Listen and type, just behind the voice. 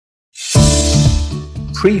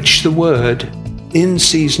preach the word in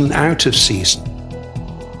season, out of season.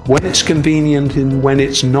 When it's convenient and when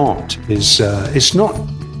it's not. It's not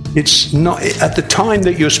at the time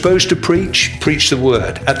that you're supposed to preach the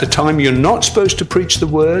word. At the time you're not supposed to preach the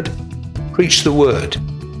word,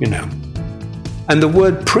 And the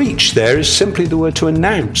word preach there is simply the word to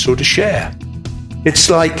announce or to share.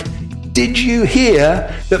 It's like, did you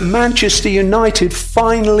hear that Manchester United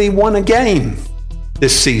finally won a game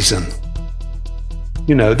this season?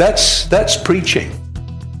 That's preaching.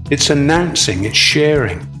 It's announcing, it's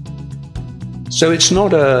sharing. So it's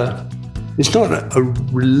not a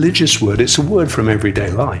religious word, it's a word from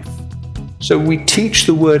everyday life. So we teach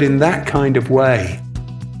the word in that kind of way.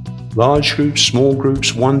 Large groups, small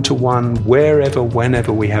groups, one-to-one, wherever,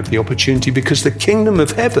 whenever we have the opportunity, because the kingdom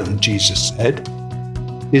of heaven, Jesus said,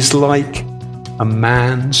 is like a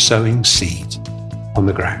man sowing seed on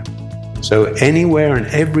the ground. So anywhere and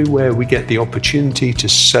everywhere we get the opportunity to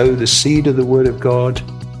sow the seed of the Word of God,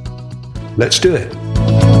 let's do it.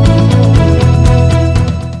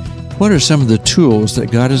 What are some of the tools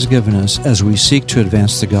that God has given us as we seek to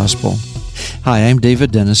advance the gospel? Hi, I'm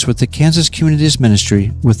David Dennis with the Kansas Communities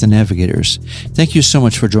Ministry with the Navigators. Thank you so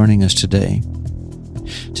much for joining us today.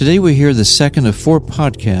 Today we hear the second of 4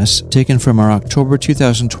 podcasts taken from our October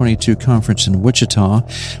 2022 conference in Wichita,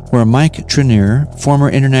 where Mike Trenier, former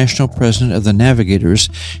international president of the Navigators,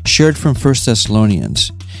 shared from 1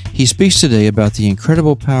 Thessalonians. He speaks today about the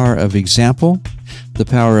incredible power of example, the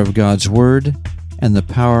power of God's Word, and the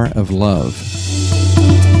power of love.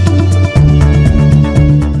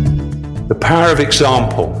 The power of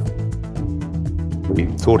example. We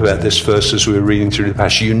thought about this verse as we were reading through the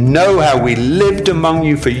passage. You know how we lived among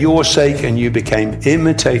you for your sake, and you became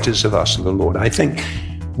imitators of us, the Lord. I think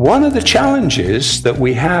one of the challenges that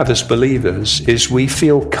we have as believers is we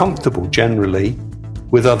feel comfortable generally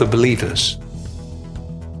with other believers.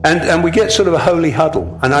 And we get sort of a holy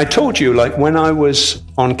huddle. And I told you, like when I was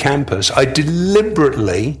on campus, I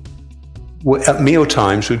deliberately, at meal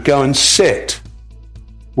times, would go and sit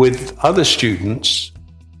with other students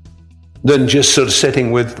than just sort of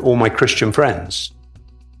sitting with all my Christian friends,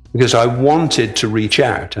 because I wanted to reach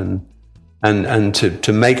out and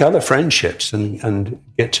to make other friendships and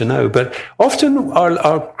get to know. But often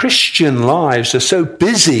our Christian lives are so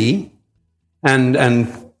busy,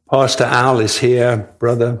 and Pastor Al is here.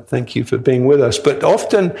 Brother, thank you for being with us. But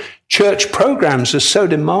often church programs are so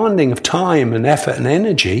demanding of time and effort and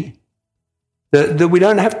energy that we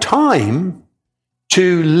don't have time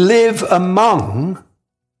to live among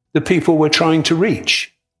the people we're trying to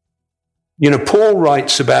reach. Paul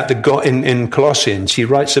writes about in Colossians, he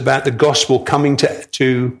writes about the gospel coming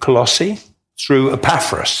to Colossae through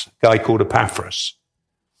Epaphras, a guy called Epaphras.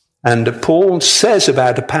 And Paul says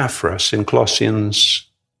about Epaphras in Colossians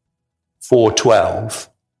 4:12,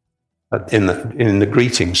 in the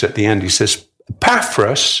greetings at the end, he says,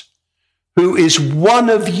 Epaphras, who is one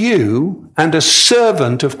of you and a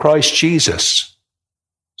servant of Christ Jesus,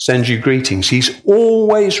 sends you greetings. He's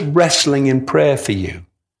always wrestling in prayer for you.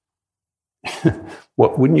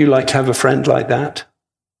 Wouldn't you like to have a friend like that?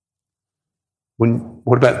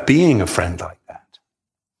 What about being a friend like that?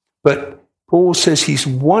 But Paul says he's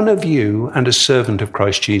one of you and a servant of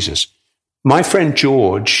Christ Jesus. My friend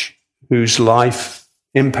George, whose life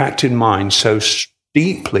impacted mine so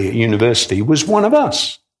deeply at university, was one of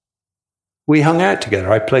us. We hung out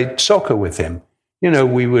together. I played soccer with him.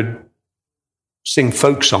 We would sing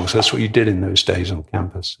folk songs. That's what you did in those days on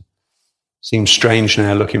campus. Seems strange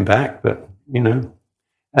now looking back, but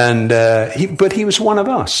And he was one of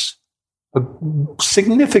us, a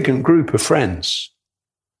significant group of friends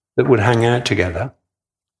that would hang out together.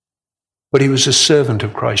 But he was a servant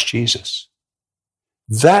of Christ Jesus.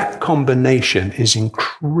 That combination is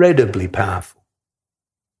incredibly powerful.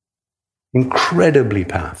 Incredibly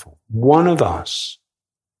powerful. One of us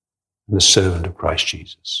and the servant of Christ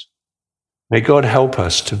Jesus. May God help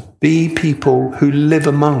us to be people who live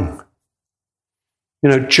among.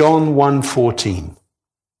 John 1:14.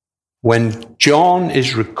 When John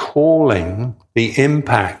is recalling the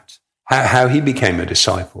impact, how he became a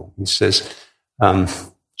disciple, he says,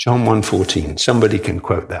 John 1:14, somebody can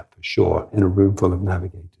quote that for sure in a room full of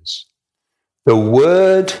navigators. The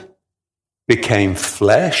Word became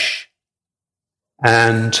flesh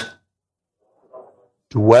and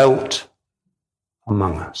dwelt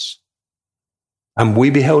among us. And we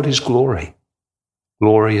beheld his glory.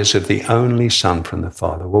 Glory as of the only Son from the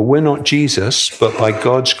Father. Well, we're not Jesus, but by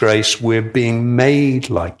God's grace, we're being made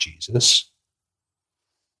like Jesus.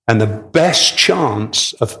 And the best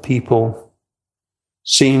chance of people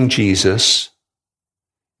seeing Jesus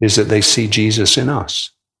is that they see Jesus in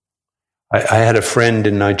us. I had a friend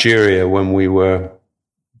in Nigeria when we were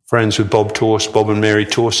friends with Bob and Mary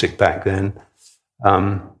Torsick back then.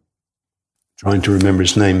 Trying to remember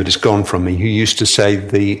his name, but it's gone from me. Who used to say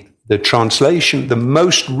the translation, the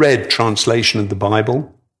most read translation of the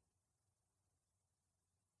Bible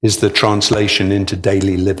is the translation into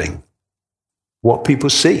daily living. What people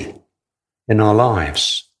see in our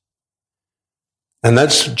lives. And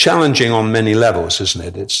that's challenging on many levels,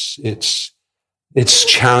 isn't it? It's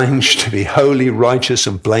challenged to be holy, righteous,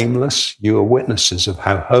 and blameless. You are witnesses of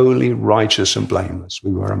how holy, righteous, and blameless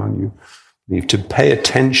we were among you. We have to pay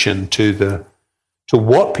attention to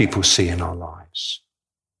what people see in our lives.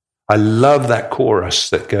 I love that chorus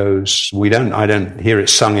that goes, I don't hear it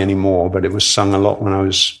sung anymore, but it was sung a lot when I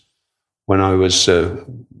was a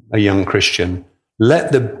young Christian.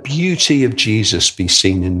 Let the beauty of Jesus be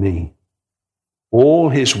seen in me, all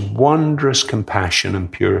his wondrous compassion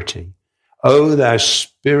and purity. O thou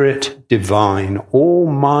Spirit divine, all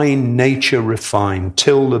my nature refine,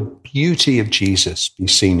 till the beauty of Jesus be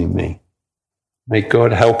seen in me. May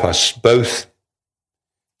God help us both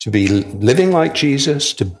to be living like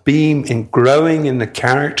Jesus, to be growing in the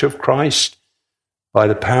character of Christ by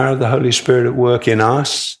the power of the Holy Spirit at work in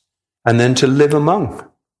us, and then to live among,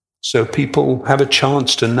 so people have a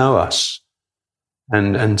chance to know us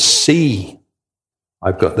and see.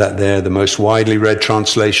 I've got that there. The most widely read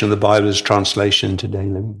translation of the Bible is translation into daily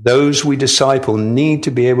living. Those we disciple need to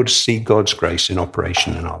be able to see God's grace in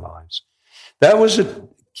operation in our lives. That was a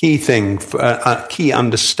key thing, a key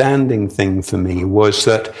understanding thing for me, was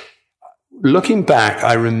that looking back,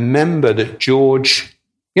 I remember that George,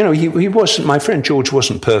 he wasn't, my friend George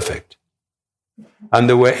wasn't perfect. And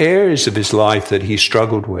there were areas of his life that he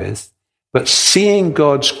struggled with, but seeing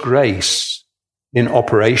God's grace in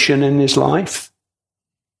operation in his life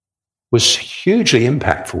was hugely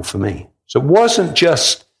impactful for me. So it wasn't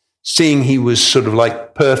just seeing he was sort of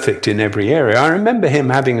like perfect in every area. I remember him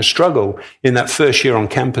having a struggle in that first year on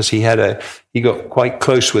campus. He got quite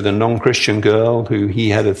close with a non-Christian girl who he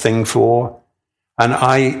had a thing for. And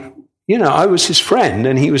I was his friend,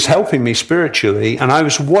 and he was helping me spiritually, and I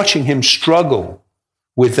was watching him struggle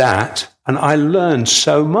with that, and I learned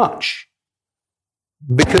so much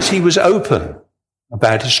because he was open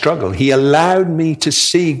about his struggle. He allowed me to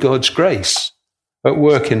see God's grace at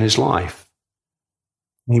work in his life.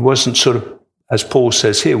 He wasn't sort of, as Paul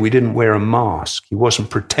says here, we didn't wear a mask. He wasn't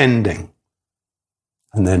pretending.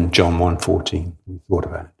 And then John 1:14, we thought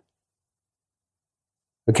about it.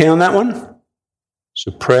 Okay, on that one?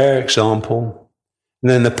 So prayer, example, and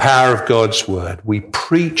then the power of God's word. We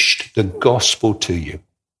preached the gospel to you,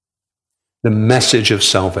 the message of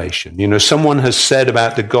salvation. Someone has said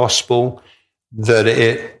about the gospel that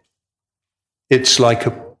it's like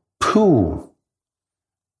a pool,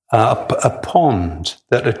 a pond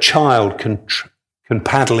that a child can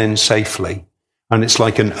paddle in safely, and it's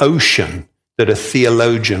like an ocean that a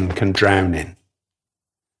theologian can drown in.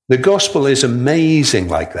 The gospel is amazing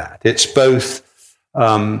like that. It's both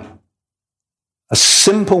a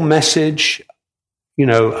simple message.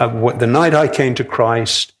 The night I came to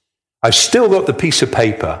Christ, I've still got the piece of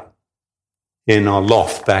paper in our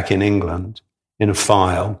loft back in England, in a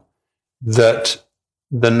file, that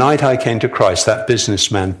the night I came to Christ, that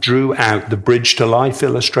businessman drew out the Bridge to Life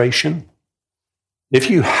illustration. If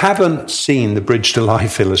you haven't seen the Bridge to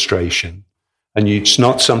Life illustration, and it's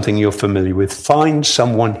not something you're familiar with, find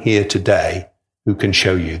someone here today who can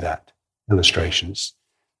show you that illustration. It's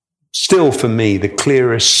still, for me, the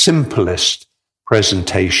clearest, simplest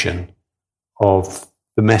presentation of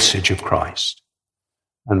the message of Christ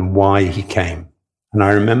and why he came. And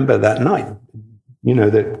I remember that night,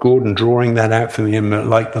 that Gordon drawing that out for me, and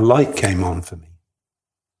like the light came on for me.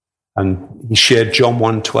 And he shared John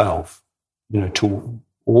 1:12, to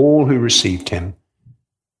all who received him.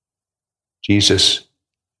 Jesus,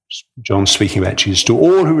 John speaking about Jesus, to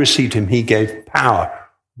all who received him, he gave power,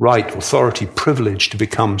 right, authority, privilege to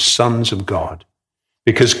become sons of God.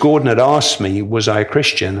 Because Gordon had asked me, was I a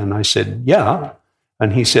Christian? And I said, yeah.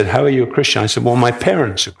 And he said, how are you a Christian? I said, well, my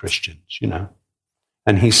parents are Christians,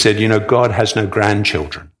 And he said, God has no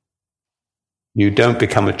grandchildren. You don't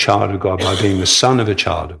become a child of God by being the son of a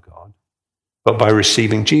child of God, but by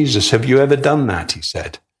receiving Jesus. Have you ever done that? He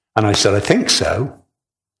said. And I said, I think so.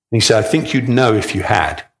 And he said, I think you'd know if you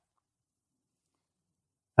had.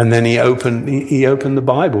 And then he opened the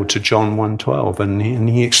Bible to John 1:12, and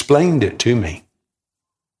he explained it to me,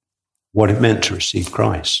 what it meant to receive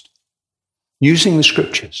Christ, using the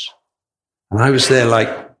scriptures. And I was there like,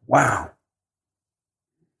 wow.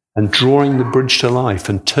 And drawing the bridge to life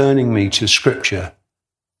and turning me to scripture.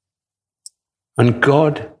 And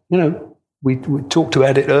God, we talked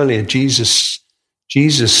about it earlier. Jesus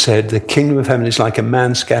said, the kingdom of heaven is like a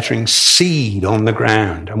man scattering seed on the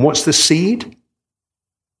ground. And what's the seed?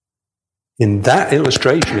 In that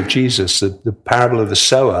illustration of Jesus, the parable of the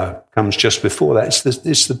sower comes just before that.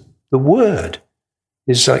 It's the word.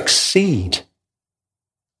 It's like seed.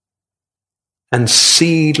 And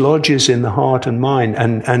seed lodges in the heart and mind.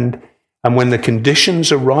 And when the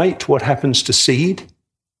conditions are right, what happens to seed?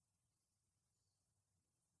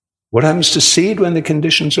 What happens to seed when the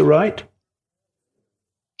conditions are right?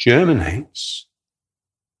 Germinates.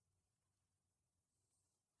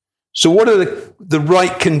 So what are the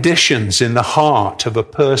right conditions in the heart of a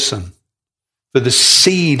person for the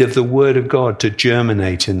seed of the Word of God to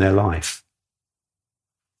germinate in their life?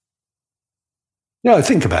 Yeah,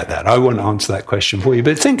 think about that. I won't answer that question for you,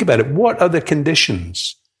 but think about it. What are the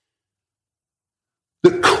conditions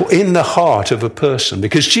in the heart of a person?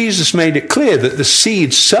 Because Jesus made it clear that the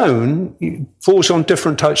seed sown falls on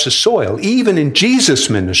different types of soil. Even in Jesus'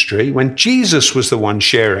 ministry, when Jesus was the one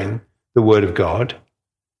sharing the Word of God,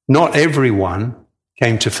 not everyone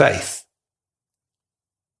came to faith.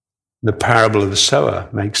 The parable of the sower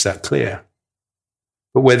makes that clear.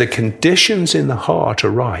 But where the conditions in the heart are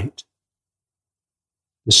right,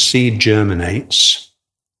 the seed germinates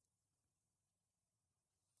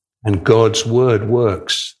and God's word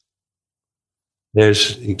works.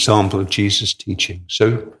 There's the example of Jesus' teaching.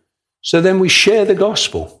 So then we share the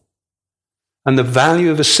gospel and the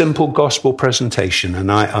value of a simple gospel presentation.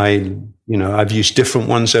 And I've used different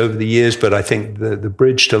ones over the years, but I think the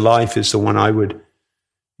Bridge to Life is the one I would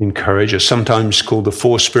encourage. It's sometimes called the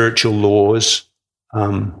 4 spiritual laws.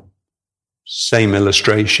 Same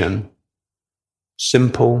illustration.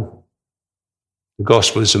 Simple. The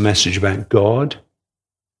gospel is a message about God.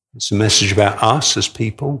 It's a message about us as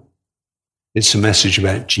people. It's a message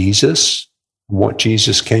about Jesus and what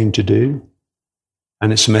Jesus came to do.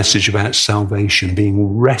 And it's a message about salvation,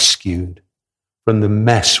 being rescued from the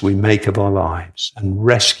mess we make of our lives and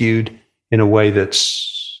rescued in a way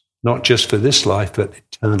that's not just for this life, but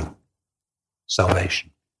eternal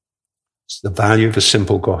salvation. It's the value of a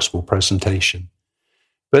simple gospel presentation.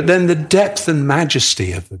 But then the depth and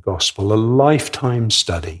majesty of the gospel, a lifetime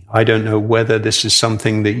study. I don't know whether this is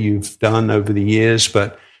something that you've done over the years,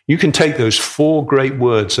 but you can take those 4 great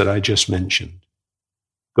words that I just mentioned.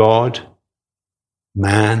 God,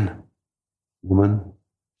 man, woman,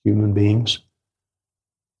 human beings,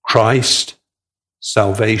 Christ,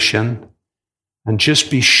 salvation, and just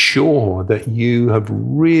be sure that you have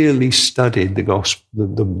really studied the gospel,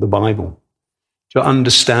 the Bible, to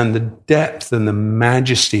understand the depth and the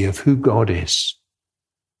majesty of who God is,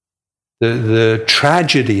 the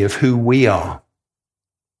tragedy of who we are,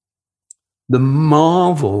 the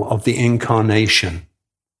marvel of the incarnation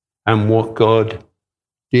and what God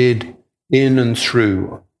did in and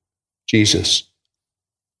through Jesus,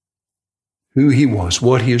 who he was,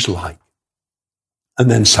 what he was like,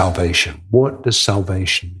 and then salvation. What does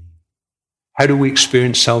salvation mean? How do we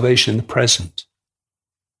experience salvation in the present?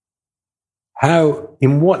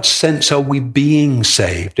 In what sense are we being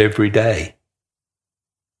saved every day?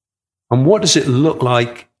 And what does it look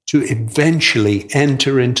like to eventually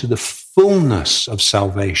enter into the fullness of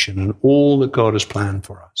salvation and all that God has planned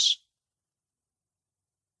for us?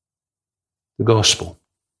 The gospel.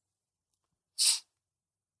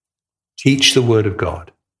 Teach the word of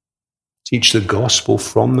God. Teach the gospel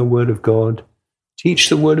from the word of God. Teach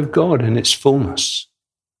the word of God in its fullness.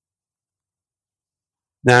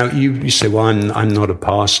 Now, you say, well, I'm not a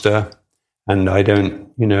pastor, and I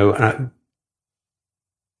don't,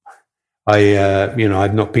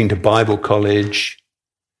 I've not been to Bible college.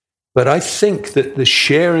 But I think that the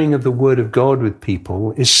sharing of the word of God with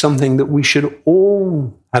people is something that we should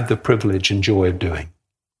all have the privilege and joy of doing.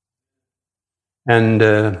 And,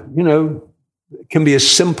 it can be as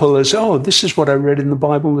simple as, oh, this is what I read in the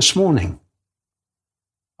Bible this morning.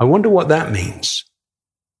 I wonder what that means.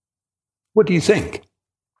 What do you think?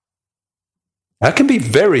 That can be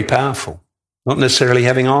very powerful, not necessarily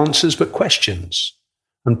having answers, but questions,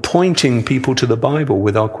 and pointing people to the Bible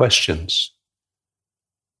with our questions.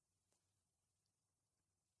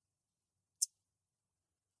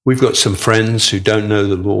 We've got some friends who don't know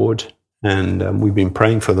the Lord, and we've been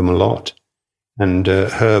praying for them a lot. And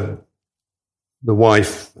her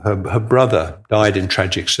brother died in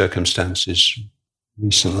tragic circumstances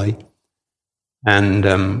recently.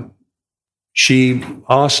 And she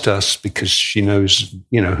asked us, because she knows,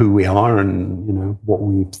 who we are and, what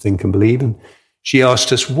we think and believe. And she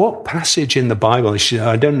asked us, what passage in the Bible? She said,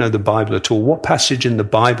 I don't know the Bible at all. What passage in the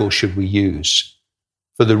Bible should we use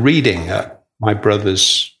for the reading at my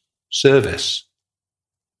brother's service?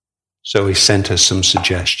 So he sent her some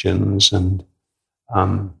suggestions, and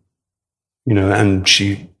and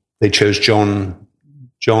they chose John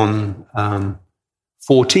 14,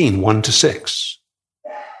 1-6.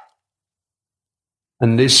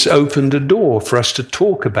 And this opened a door for us to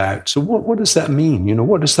talk about. So what does that mean?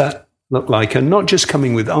 What does that look like? And not just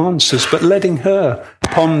coming with answers, but letting her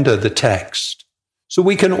ponder the text. So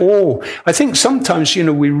we can all, I think sometimes,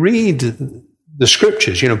 we read the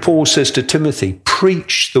scriptures. Paul says to Timothy,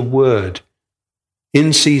 preach the word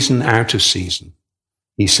in season, out of season.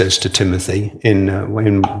 He says to Timothy in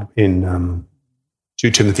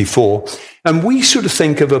 2 Timothy 4. And we sort of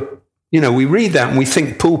think of we read that and we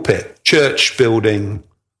think pulpit, church building,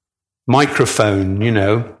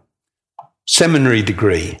 microphone, seminary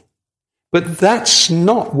degree. But that's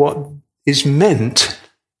not what is meant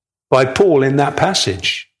by Paul in that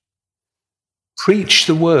passage. Preach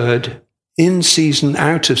the word in season,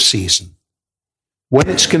 out of season. When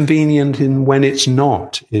it's convenient and when it's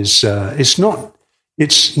not. It's not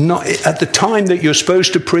at the time that you're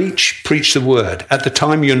supposed to preach the word. At the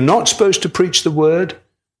time you're not supposed to preach the word,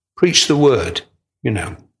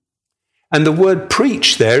 And the word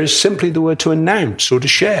preach there is simply the word to announce or to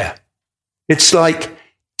share. It's like,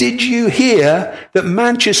 did you hear that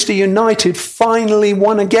Manchester United finally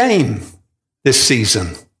won a game this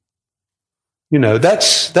season?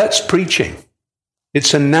 That's preaching.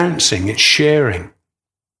 It's announcing, it's sharing.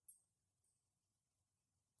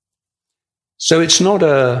 So it's not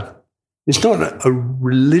a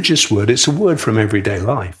religious word, it's a word from everyday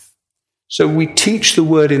life. So we teach the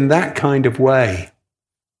word in that kind of way.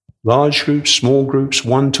 Large groups, small groups,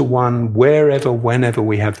 one-to-one, wherever, whenever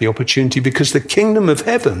we have the opportunity, because the kingdom of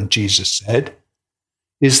heaven, Jesus said,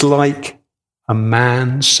 is like a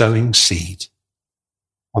man sowing seed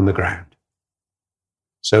on the ground.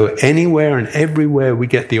 So anywhere and everywhere we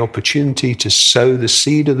get the opportunity to sow the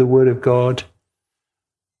seed of the word of God,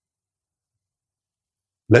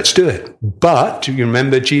 let's do it. But you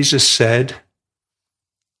remember Jesus said,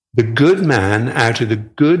 the good man out of the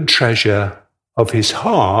good treasure of his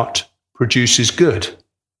heart produces good.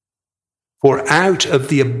 For out of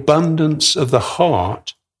the abundance of the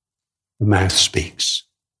heart, the mouth speaks.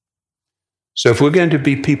 So if we're going to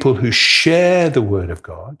be people who share the word of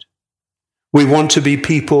God, we want to be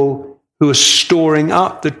people who are storing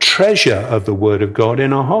up the treasure of the word of God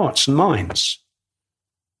in our hearts and minds.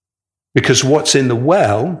 Because what's in the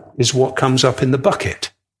well is what comes up in the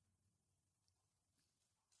bucket.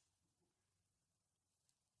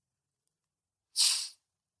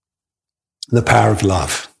 The power of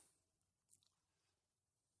love.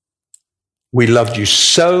 We loved you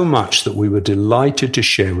so much that we were delighted to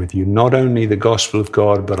share with you not only the gospel of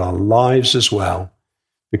God, but our lives as well,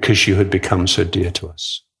 because you had become so dear to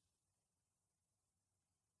us.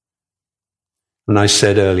 And I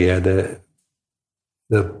said earlier that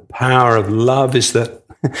the power of love is that,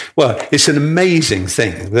 it's an amazing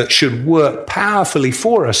thing that should work powerfully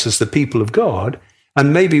for us as the people of God.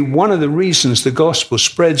 And maybe one of the reasons the gospel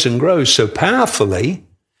spreads and grows so powerfully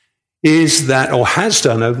is that, or has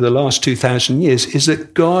done over the last 2,000 years, is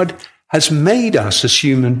that God has made us as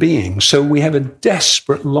human beings. So we have a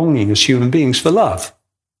desperate longing as human beings for love.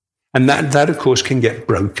 And that of course, can get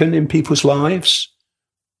broken in people's lives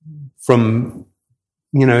from,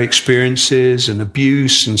 experiences and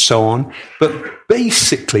abuse and so on. But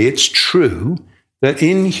basically, it's true that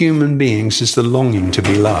in human beings is the longing to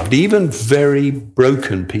be loved, even very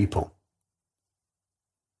broken people.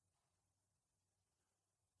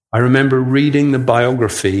 I remember reading the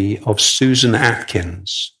biography of Susan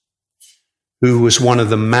Atkins, who was one of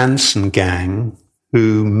the Manson gang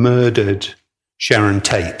who murdered Sharon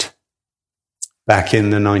Tate back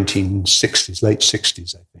in the 1960s, late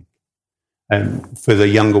 60s, I think. And for the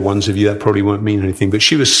younger ones of you, that probably won't mean anything, but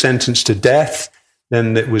she was sentenced to death.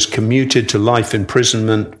 Then it was commuted to life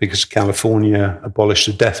imprisonment because California abolished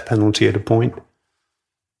the death penalty at a point.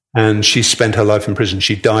 And she spent her life in prison.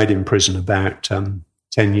 She died in prison about 10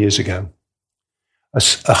 years ago.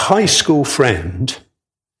 A high school friend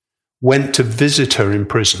went to visit her in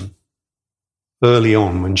prison early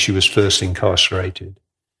on when she was first incarcerated.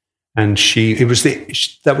 And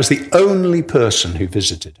that was the only person who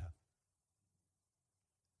visited her.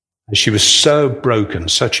 She was so broken,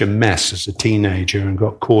 such a mess as a teenager, and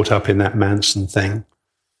got caught up in that Manson thing.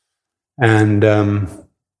 And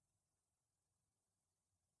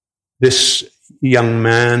this young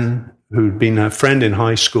man who'd been her friend in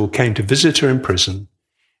high school came to visit her in prison,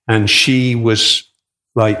 and she was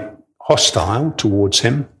hostile towards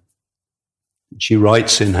him. She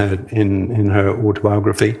writes in her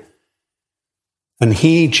autobiography. And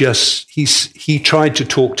he tried to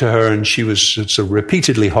talk to her, and she was sort of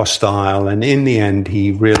repeatedly hostile. And in the end,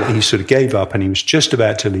 he sort of gave up, and he was just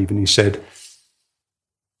about to leave. And he said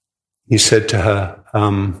to her,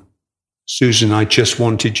 Susan, I just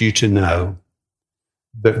wanted you to know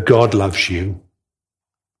that God loves you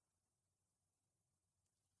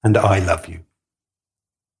and I love you.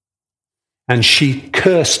 And she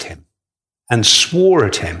cursed him and swore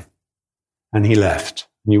at him, and he left.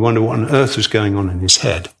 And you wonder what on earth was going on in his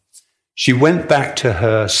head. She went back to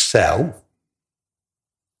her cell,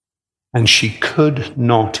 and she could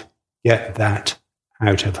not get that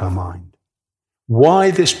out of her mind.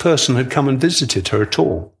 Why this person had come and visited her at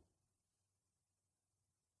all.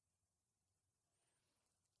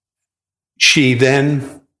 She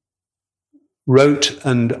then wrote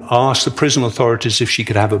and asked the prison authorities if she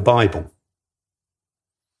could have a Bible.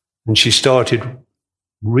 And she started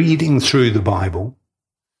reading through the Bible.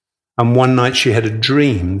 And one night she had a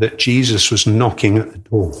dream that Jesus was knocking at the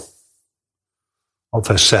door of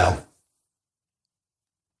her cell.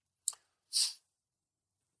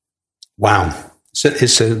 Wow.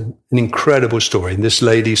 It's an incredible story. This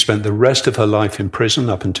lady spent the rest of her life in prison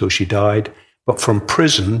up until she died. But from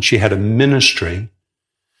prison, she had a ministry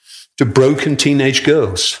to broken teenage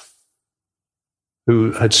girls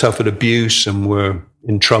who had suffered abuse and were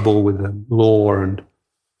in trouble with the law. And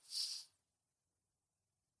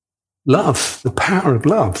love, the power of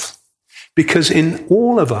love. Because in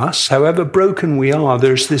all of us, however broken we are,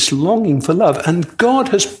 there's this longing for love. And God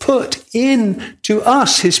has put into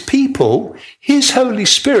us, his people, his Holy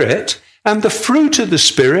Spirit, and the fruit of the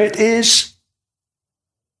Spirit is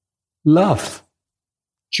love,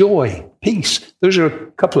 joy, peace. Those are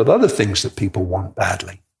a couple of other things that people want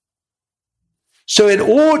badly. So it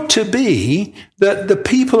ought to be that the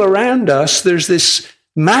people around us, there's this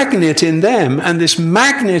magnet in them and this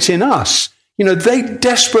magnet in us. You know, they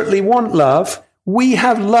desperately want love. We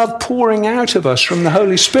have love pouring out of us from the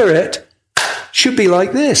Holy Spirit. Should be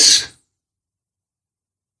like this.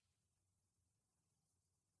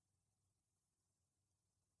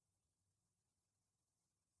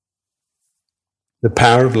 The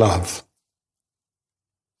power of love.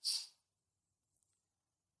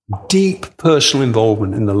 Deep personal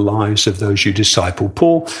involvement in the lives of those you disciple.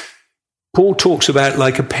 Paul talks about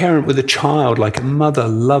like a parent with a child, like a mother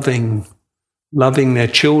loving their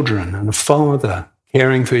children, and a father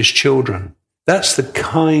caring for his children. That's the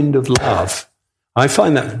kind of love. I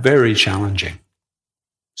find that very challenging.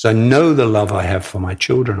 Because I know the love I have for my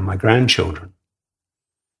children and my grandchildren.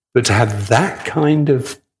 But to have that kind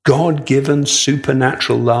of God-given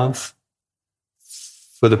supernatural love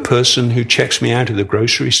for the person who checks me out of the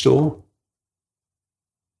grocery store,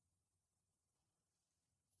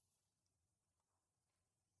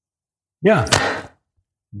 yeah,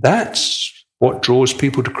 that's what draws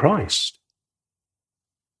people to Christ.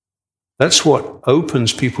 That's what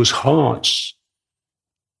opens people's hearts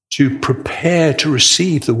to prepare to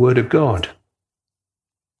receive the Word of God.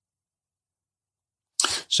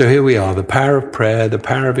 So here we are, the power of prayer, the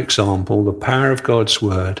power of example, the power of God's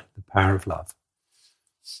Word, the power of love.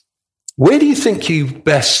 Where do you think you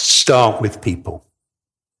best start with people?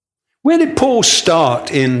 Where did Paul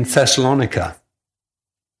start in Thessalonica?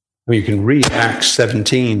 Well, you can read Acts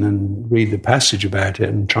 17 and read the passage about it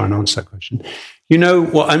and try and answer that question. You know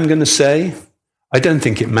what I'm going to say? I don't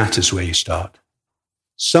think it matters where you start.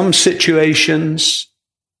 Some situations,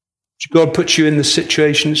 God puts you in the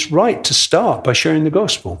situation, it's right to start by sharing the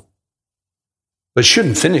gospel. But it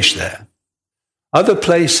shouldn't finish there. Other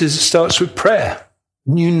places, it starts with prayer.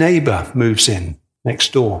 A new neighbor moves in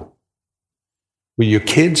next door. With your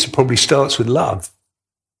kids, it probably starts with love.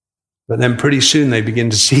 But then pretty soon they begin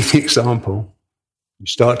to see the example. You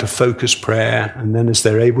start to focus prayer, and then as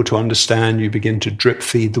they're able to understand, you begin to drip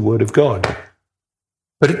feed the Word of God.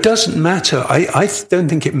 But it doesn't matter. I don't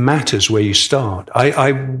think it matters where you start.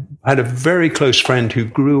 I had a very close friend who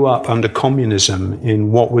grew up under communism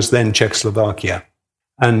in what was then Czechoslovakia.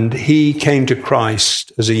 And he came to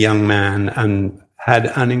Christ as a young man and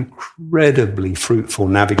had an incredibly fruitful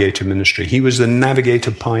navigator ministry. He was the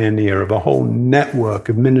navigator pioneer of a whole network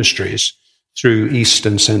of ministries through East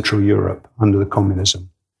and Central Europe under the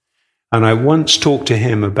communism. And I once talked to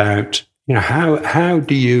him about, how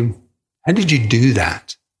did you do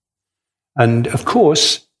that? And of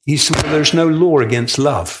course, he said, well, there's no law against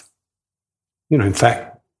love. In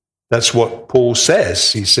fact, that's what Paul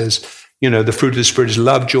says. He says, the fruit of the Spirit is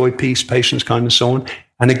love, joy, peace, patience, kindness, so on.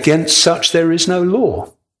 And against such there is no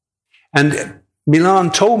law. And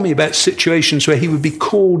Milan told me about situations where he would be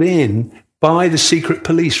called in by the secret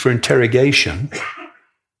police for interrogation.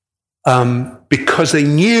 because they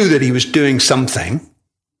knew that he was doing something,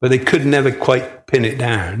 but they could never quite pin it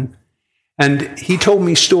down. And he told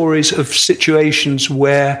me stories of situations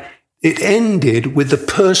where it ended with the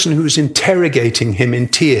person who was interrogating him in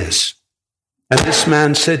tears. And this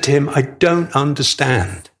man said to him, I don't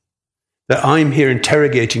understand that I'm here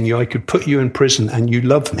interrogating you. I could put you in prison and you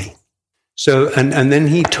love me. So, and then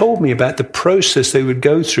he told me about the process they would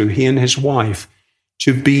go through, he and his wife,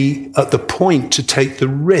 to be at the point to take the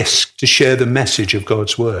risk to share the message of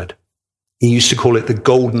God's word. He used to call it the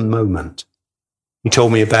golden moment. He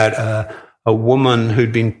told me about a woman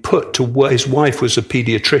who'd been put to work. His wife was a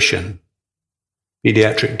pediatrician,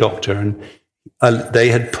 pediatric doctor, and they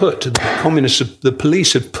had put, the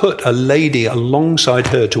police had put a lady alongside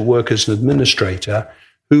her to work as an administrator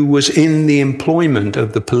who was in the employment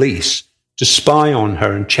of the police to spy on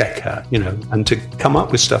her and check her, and to come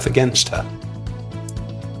up with stuff against her.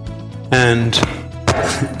 And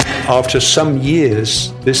after some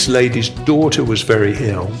years, this lady's daughter was very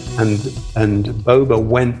ill, and Boba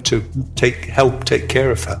went to help take care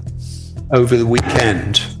of her over the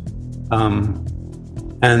weekend.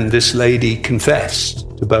 And this lady confessed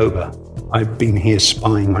to Boba, I've been here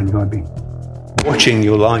spying on you. I've been watching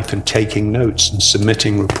your life and taking notes and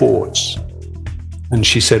submitting reports. And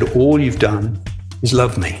she said, all you've done is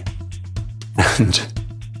love me. And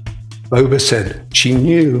Boba said she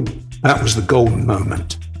knew that was the golden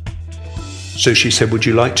moment. So she said, would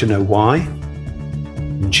you like to know why?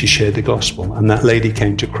 And she shared the gospel. And that lady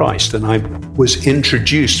came to Christ. And I was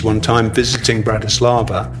introduced one time visiting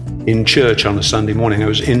Bratislava in church on a Sunday morning. I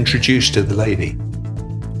was introduced to the lady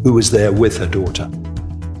who was there with her daughter.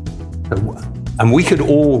 And we could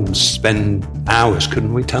all spend hours,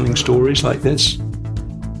 couldn't we, telling stories like this?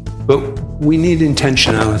 But we need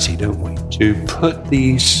intentionality, don't we, to put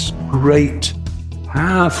these great,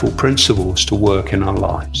 powerful principles to work in our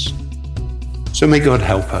lives. So may God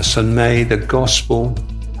help us, and may the gospel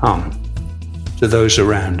come to those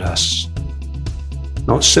around us,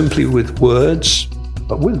 not simply with words,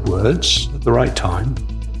 but with words at the right time,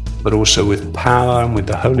 but also with power and with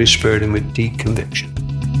the Holy Spirit and with deep conviction.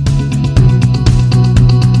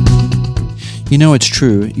 You know, it's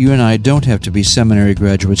true. You and I don't have to be seminary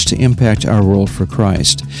graduates to impact our world for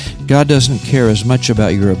Christ. God doesn't care as much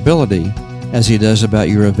about your ability as he does about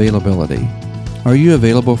your availability. Are you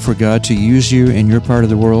available for God to use you in your part of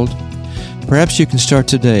the world? Perhaps you can start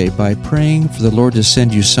today by praying for the Lord to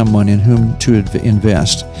send you someone in whom to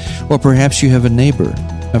invest. Or perhaps you have a neighbor,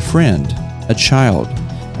 a friend, a child,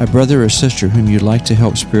 a brother or sister whom you'd like to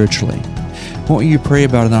help spiritually. Won't you pray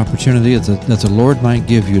about an opportunity that the Lord might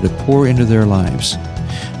give you to pour into their lives?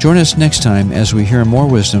 Join us next time as we hear more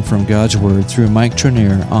wisdom from God's Word through Mike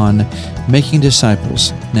Trenier on Making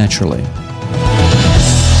Disciples Naturally.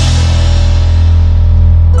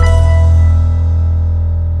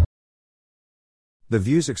 The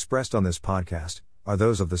views expressed on this podcast are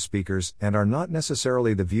those of the speakers and are not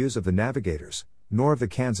necessarily the views of the Navigators, nor of the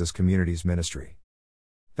Kansas Communities Ministry.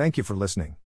 Thank you for listening.